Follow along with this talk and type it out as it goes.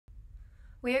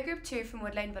We are Group 2 from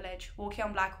Woodlane Village, walking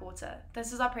on Blackwater.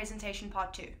 This is our presentation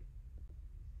part 2.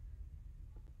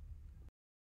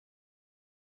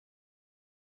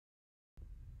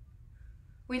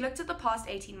 We looked at the past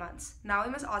 18 months. Now we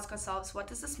must ask ourselves, what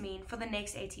does this mean for the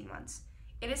next 18 months?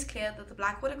 It is clear that the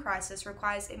Blackwater crisis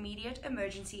requires immediate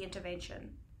emergency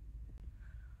intervention.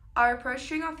 Our approach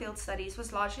during our field studies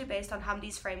was largely based on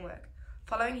Hamdi's framework.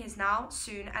 Following his now,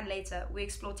 soon, and later, we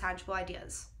explore tangible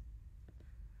ideas.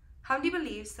 Hamdi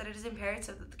believes that it is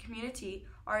imperative that the community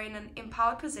are in an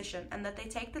empowered position and that they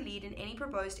take the lead in any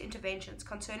proposed interventions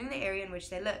concerning the area in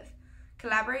which they live,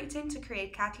 collaborating to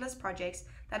create catalyst projects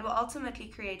that will ultimately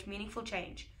create meaningful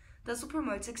change. This will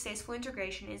promote successful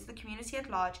integration into the community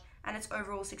at large and its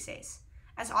overall success.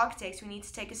 As architects, we need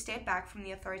to take a step back from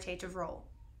the authoritative role.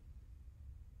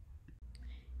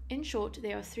 In short,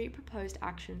 there are 3 proposed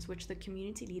actions which the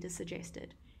community leaders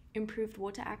suggested: improved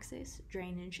water access,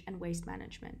 drainage, and waste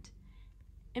management.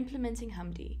 Implementing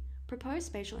Hamdi. Proposed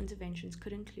spatial interventions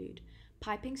could include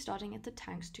piping starting at the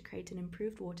tanks to create an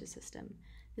improved water system,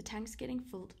 the tanks getting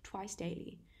filled twice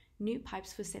daily, new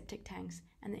pipes for septic tanks,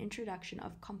 and the introduction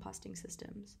of composting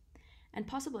systems, and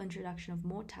possible introduction of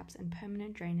more taps and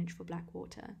permanent drainage for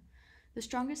Blackwater. The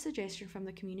strongest suggestion from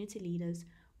the community leaders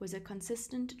was a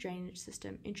consistent drainage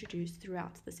system introduced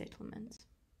throughout the settlement.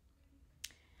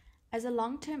 As a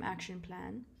long-term action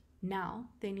plan, now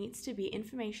there needs to be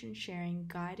information sharing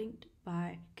guided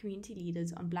by community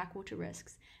leaders on Blackwater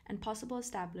risks and possible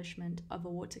establishment of a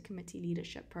water committee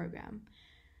leadership program.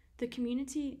 The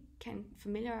community can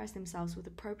familiarize themselves with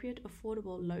appropriate,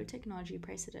 affordable, low-technology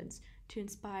precedents to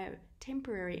inspire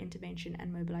temporary intervention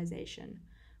and mobilization.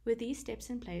 With these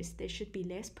steps in place, there should be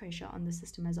less pressure on the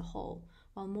system as a whole,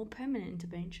 while more permanent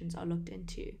interventions are looked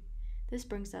into. This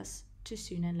brings us to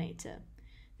soon and later.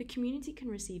 The community can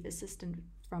receive assistance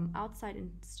from outside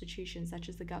institutions such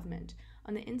as the government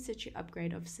on the in-situ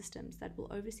upgrade of systems that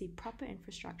will oversee proper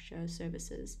infrastructure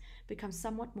services become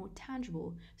somewhat more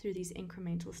tangible through these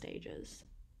incremental stages.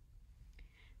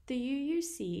 The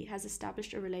UUC has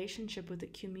established a relationship with the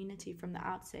community from the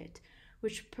outset,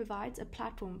 which provides a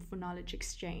platform for knowledge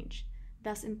exchange,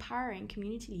 thus empowering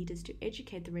community leaders to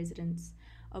educate the residents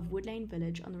of Woodlane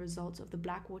Village on the results of the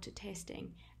Blackwater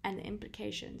testing and the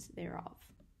implications thereof.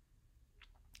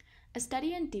 A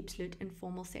study in Diepsloot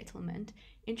informal settlement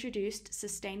introduced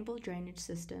sustainable drainage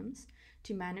systems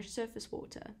to manage surface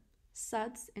water.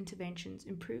 SUDS interventions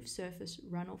improve surface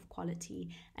runoff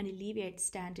quality and alleviate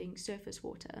standing surface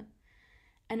water.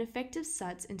 An effective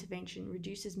SUDS intervention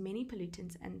reduces many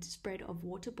pollutants and spread of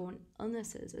waterborne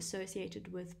illnesses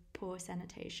associated with poor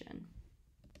sanitation.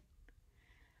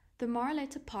 The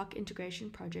Moraletta Park Integration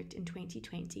Project in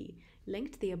 2020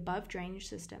 linked the above drainage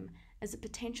system as a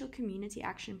potential community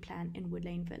action plan in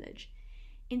Woodlane Village,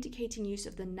 indicating use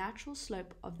of the natural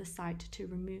slope of the site to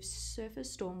remove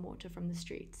surface stormwater from the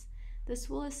streets. This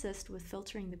will assist with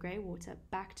filtering the grey water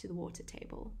back to the water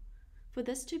table. For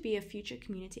this to be a future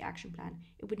community action plan,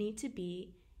 it would need to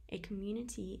be a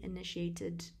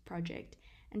community-initiated project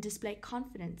and display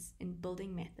confidence in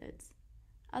building methods.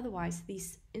 Otherwise,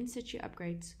 these in-situ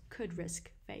upgrades could risk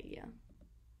failure.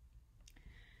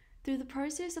 Through the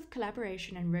process of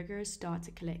collaboration and rigorous data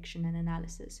collection and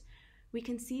analysis, we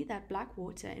can see that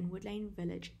Blackwater in Woodlane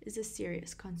Village is a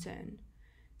serious concern.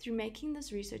 Through making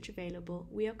this research available,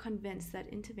 we are convinced that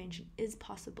intervention is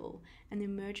possible and the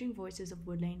emerging voices of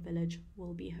Woodlane Village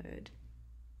will be heard.